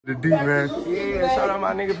The D, man. Yeah, shout out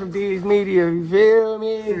my nigga from D's Media, you feel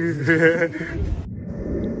me?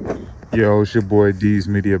 Yo, it's your boy D's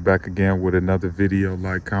Media back again with another video.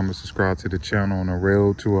 Like, comment, subscribe to the channel on the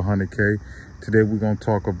road to 100K. Today we're going to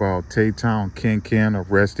talk about Taytown Ken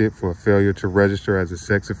arrested for failure to register as a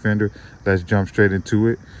sex offender. Let's jump straight into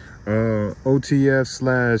it. OTF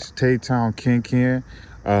 / Taytown Ken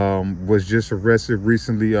was just arrested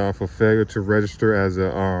recently for failure to register as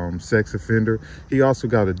a sex offender. He also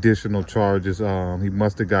got additional charges. He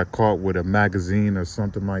must have got caught with a magazine or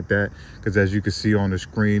something like that, because as you can see on the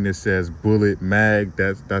screen it says Bullet Mag.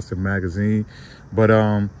 That's a magazine. But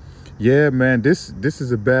yeah, man, this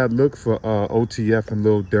is a bad look for OTF and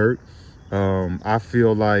Lil Durk. I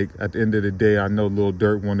feel like at the end of the day, I know Lil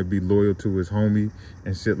Durk want to be loyal to his homie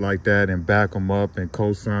and shit like that, and back him up and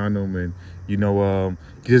co-sign him, and you know,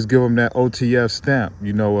 just give him that OTF stamp.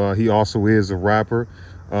 You know, he also is a rapper.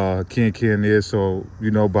 Ken is, so you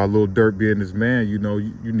know, by Lil Durk being his man, you know,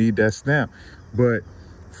 you need that stamp. But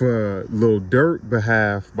for Lil Durk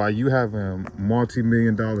behalf, by you having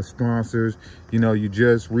multi-million-dollar sponsors, you know, you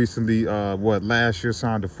just recently last year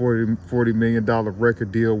signed a $40 million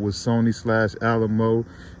record deal with Sony / Alamo.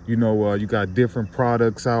 You know, you got different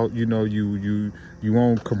products out, you know, you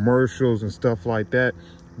own commercials and stuff like that.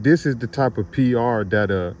 This is the type of PR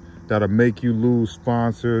that'll make you lose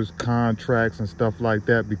sponsors, contracts and stuff like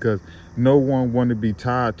that, because no one want to be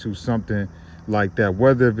tied to something like that.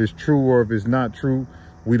 Whether if it's true or if it's not true,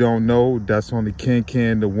 we don't know. That's only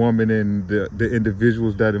Ken, the woman, and the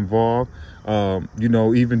individuals that involved. You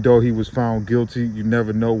know, even though he was found guilty, you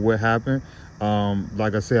never know what happened.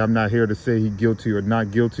 Like I say, I'm not here to say he guilty or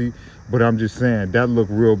not guilty, but I'm just saying that looked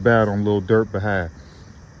real bad on Lil Durk behalf.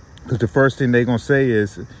 Because the first thing they gonna say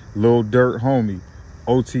is Lil Durk homie,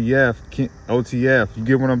 OTF, you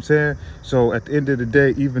get what I'm saying? So at the end of the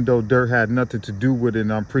day, even though Durk had nothing to do with it,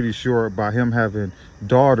 and I'm pretty sure by him having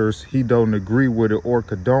daughters, he don't agree with it or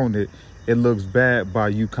condone it, it looks bad by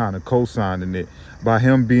you kind of co-signing it. By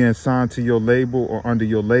him being signed to your label or under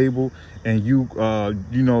your label, and you,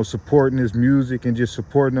 you know, supporting his music and just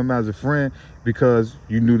supporting him as a friend because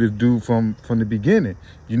you knew this dude from the beginning,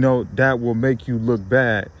 you know, that will make you look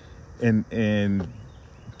bad. And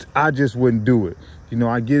I just wouldn't do it. You know,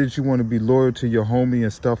 I get it, you want to be loyal to your homie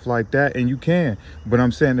and stuff like that, and you can. But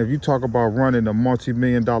I'm saying, if you talk about running a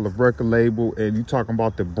multi-million-dollar record label and you talking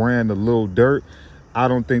about the brand of Lil Durk, I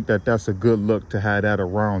don't think that that's a good look to have that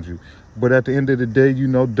around you. But at the end of the day, you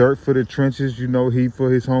know, Durk for the trenches, you know, he for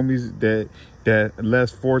his homies that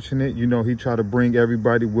less fortunate, you know, he try to bring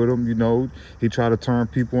everybody with him, you know, he try to turn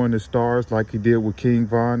people into stars like he did with King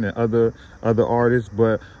Von and other artists.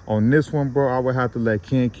 But on this one, bro, I would have to let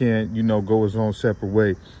Ken, you know, go his own separate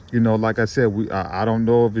way. You know, like I said, I don't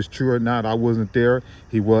know if it's true or not. I wasn't there.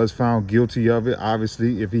 He was found guilty of it,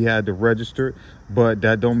 obviously, if he had to register, but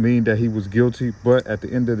that don't mean that he was guilty. But at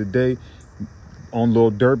the end of the day, on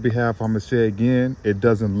Lil Durk behalf, I'm gonna say again, it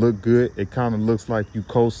doesn't look good. It kind of looks like you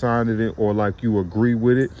co-signed it or like you agree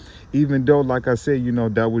with it, even though, like I said, you know,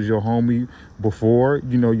 that was your homie before,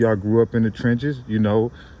 you know, y'all grew up in the trenches, you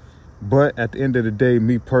know. But at the end of the day,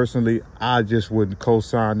 me personally, I just wouldn't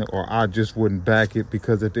co-sign it, or I just wouldn't back it,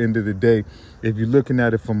 because at the end of the day, if you're looking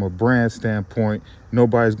at it from a brand standpoint,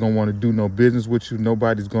 nobody's gonna want to do no business with you.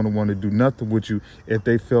 Nobody's gonna want to do nothing with you if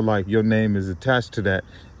they feel like your name is attached to that,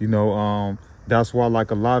 you know. That's why,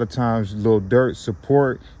 like, a lot of times Lil Durk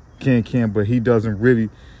support Ken, but he doesn't really,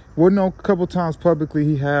 well, no, a couple times publicly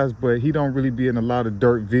he has, but he don't really be in a lot of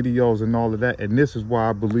Durk videos and all of that. And this is why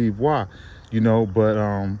I believe why, you know.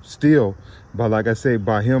 But still, but like I say,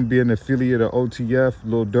 by him being an affiliate of OTF,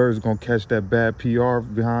 Lil Durk is gonna catch that bad PR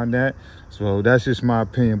behind that. So that's just my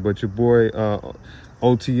opinion. But your boy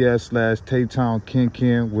OTF / Taytown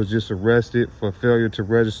Ken was just arrested for failure to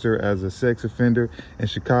register as a sex offender in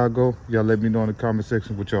Chicago. Y'all let me know in the comment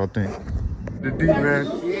section what y'all think. The D, man.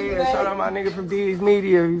 Yeah, shout out my nigga from D's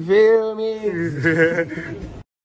Media, you feel me?